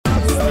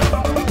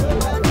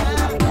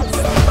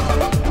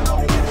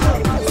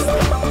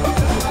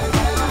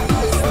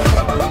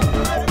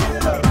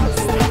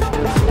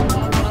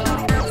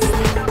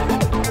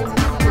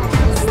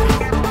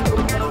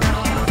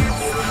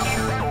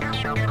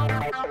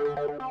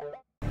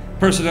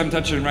Person I'm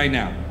touching right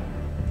now,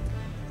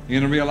 you're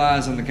going to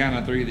realize on the count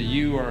of 3 that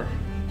you are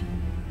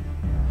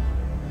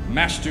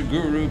Master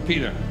Guru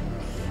Peter.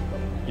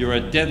 You're a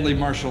deadly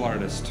martial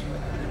artist.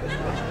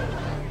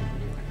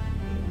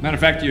 Matter of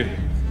fact, you're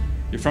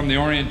from the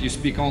Orient, you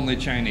speak only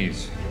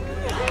Chinese.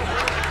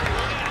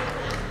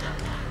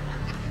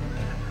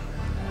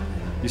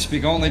 You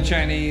speak only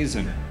Chinese,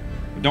 and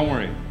don't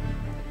worry.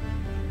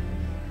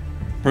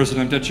 Person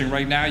I'm touching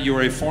right now, you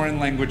are a foreign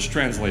language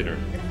translator.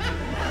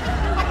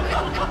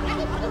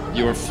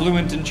 You are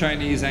fluent in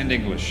Chinese and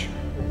English.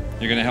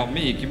 You're going to help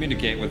me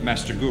communicate with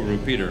Master Guru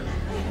Peter.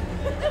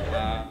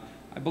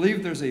 I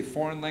believe there's a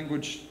foreign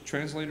language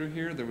translator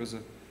here. That was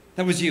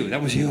you.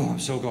 I'm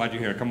so glad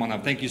you're here. Come on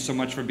up. Thank you so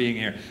much for being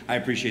here. I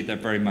appreciate that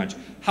very much.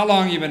 How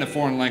long have you been a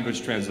foreign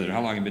language translator?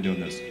 How long have you been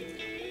doing this?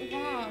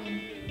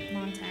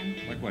 Long time.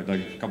 Like what? Like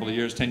a couple of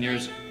years? 10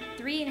 years?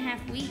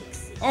 3.5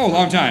 weeks. Oh,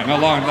 long time. How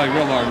long? Like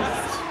real long.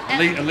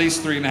 At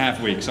least 3.5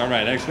 weeks. All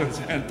right. Excellent.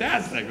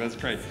 Fantastic. That's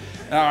great.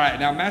 All right.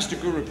 Now, Master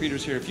Guru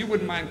Peter's here. If you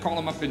wouldn't mind, call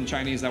him up in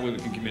Chinese. That way we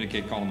can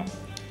communicate. Call him up.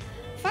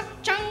 Fuck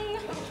Chung.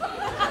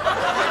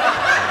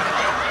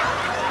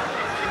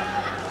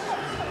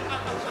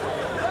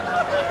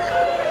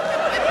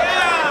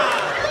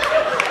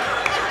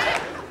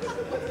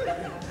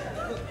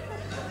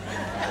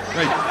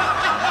 Great.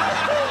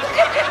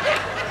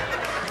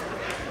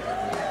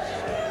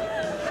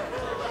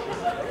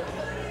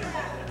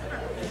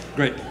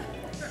 Great.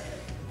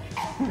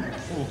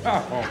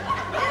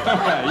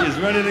 Wow. He's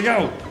ready to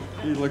go.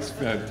 He looks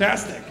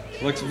fantastic.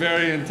 Looks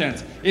very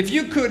intense. If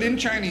you could, in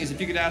Chinese, if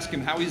you could ask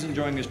him how he's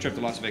enjoying his trip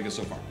to Las Vegas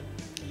so far.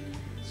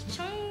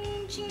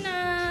 Chongqing,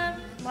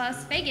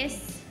 Las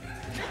Vegas.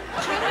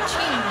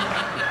 Chongqing.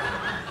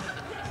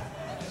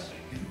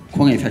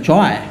 狂藝發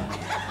災，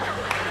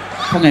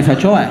狂藝發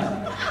災。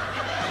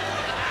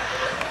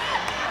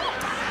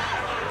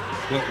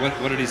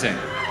 What did he say?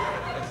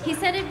 He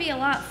said it'd be a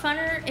lot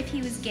funner if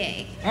he was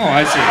gay. Oh,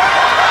 I see.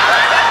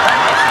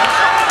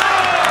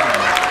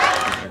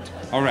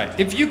 All right.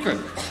 If you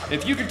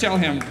could tell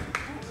him,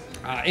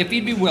 if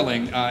he'd be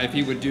willing, if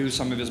he would do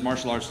some of his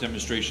martial arts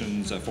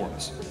demonstrations for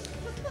us.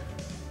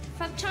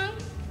 Fuck Chung.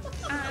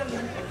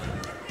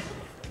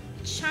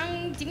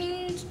 Chung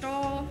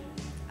Diminstro,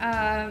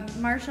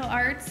 martial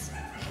arts.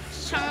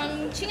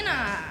 Chung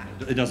China.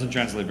 It doesn't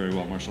translate very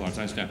well, martial arts,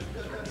 I understand.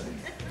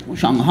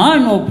 Shanghai,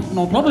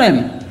 no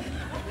problem.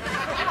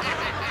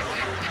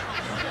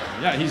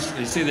 Yeah, you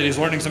see that he's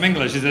learning some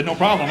English. He said, no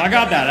problem. I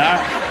got that.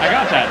 I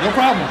got that. No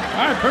problem.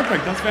 All right,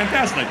 perfect. That's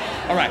fantastic.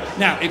 All right.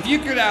 Now, if you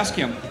could ask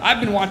him, I've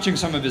been watching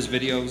some of his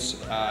videos.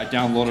 I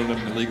downloaded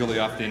them illegally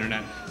off the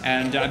internet.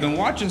 And I've been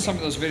watching some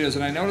of those videos,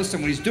 and I noticed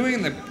him when he's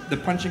doing the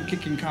punching,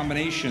 kicking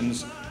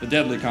combinations, the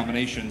deadly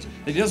combinations,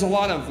 that he does a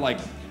lot of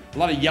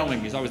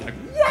yelling. He's always like,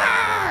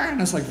 wah!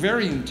 And it's like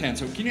very intense.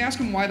 So can you ask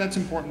him why that's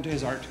important to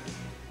his art?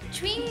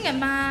 Chwinga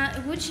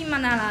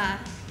Wuchimanala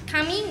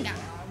Kaminga.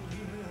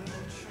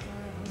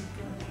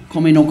 คอ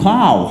มมิโนข้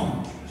าว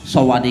ส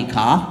วัสดี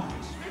ค่ะ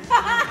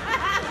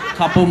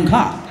ขอบคุณ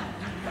ค่ะ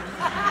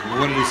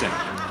What did he say?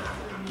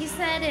 He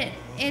said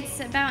it's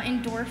about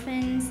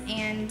endorphins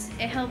and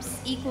it helps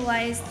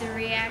equalize the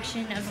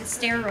reaction of the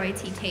steroids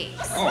he takes.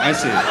 Oh, I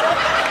see.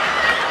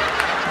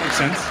 Makes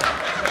sense.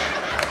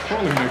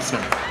 Totally makes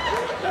sense.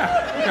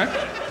 Yeah, okay.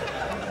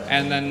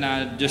 And then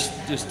just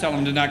tell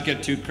him to not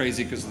get too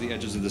crazy because of the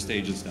edges of the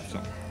stage and stuff.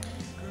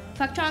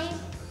 Fuck Chung.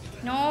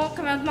 No,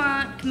 come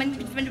on.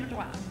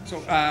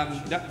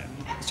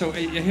 So I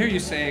hear you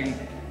saying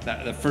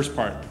that the first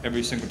part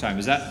every single time.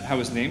 Is that how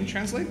his name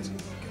translates?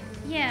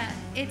 Yeah,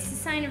 it's a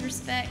sign of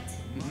respect.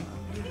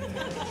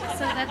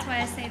 So that's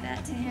why I say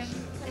that to him.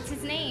 It's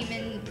his name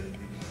and...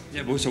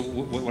 Yeah, but so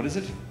what is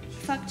it?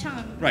 Fuck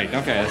Chung. Right,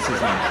 okay, that's his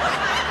name.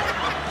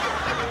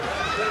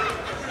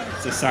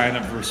 It's a sign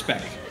of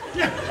respect.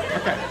 Yeah,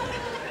 okay.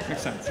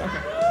 Makes sense,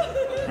 okay.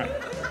 Right.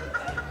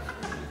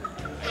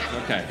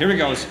 Okay, here he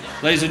goes.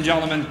 Ladies and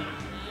gentlemen,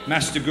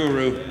 Master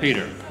Guru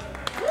Peter.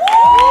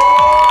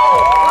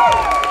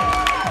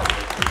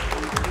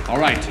 All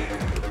right,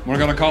 we're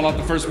gonna call out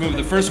the first move.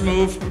 The first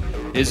move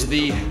is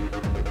the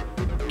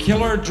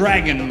Killer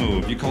Dragon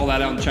move. You call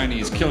that out in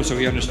Chinese, kill, so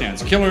he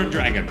understands. Killer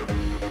Dragon.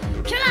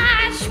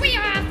 Killer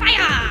Shuya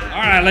Fire!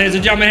 All right, ladies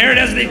and gentlemen, here it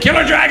is, the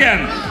Killer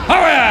Dragon. Oh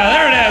yeah,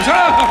 there it is. Oh!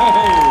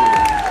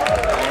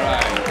 All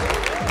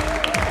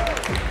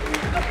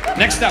right.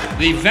 Next up,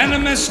 the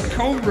Venomous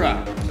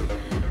Cobra.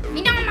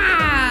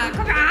 Minama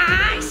Cobra!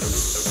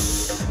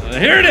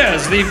 Here it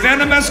is, the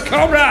Venomous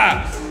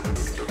Cobra.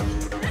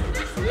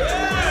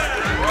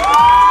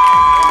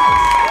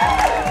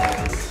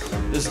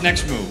 This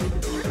next move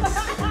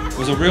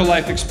was a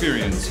real-life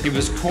experience. He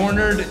was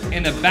cornered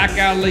in a back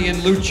alley in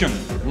Lucham,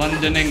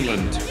 London,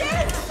 England.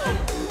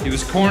 He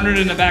was cornered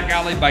in a back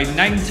alley by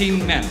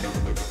 19 men.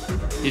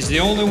 He's the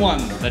only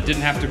one that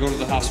didn't have to go to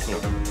the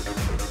hospital.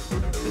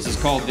 This is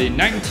called the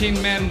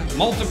 19-men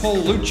multiple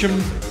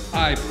Lucham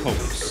eye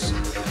pokes.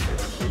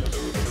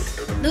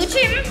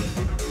 Luchim?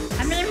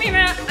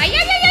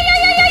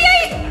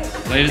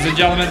 Ladies and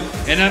gentlemen,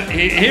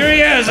 here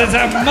he is. It's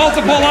a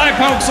multiple eye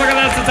pokes. Look at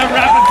this. It's a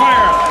rapid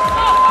fire.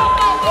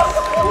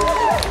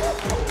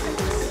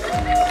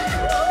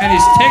 And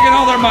he's taking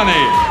all their money.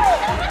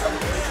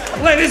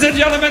 Ladies and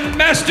gentlemen,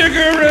 Master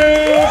Guru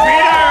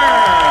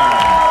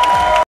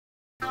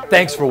Peter.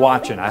 Thanks for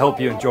watching. I hope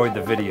you enjoyed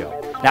the video.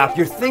 Now, if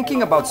you're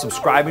thinking about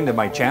subscribing to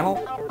my channel,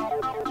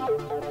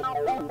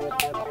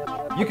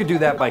 you could do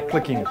that by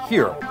clicking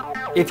here.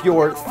 If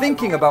you're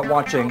thinking about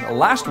watching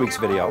last week's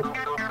video,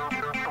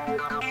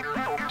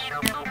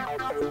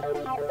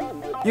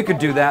 you could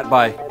do that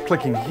by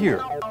clicking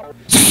here.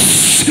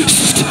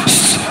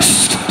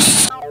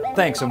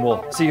 Thanks, and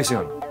we'll see you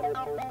soon.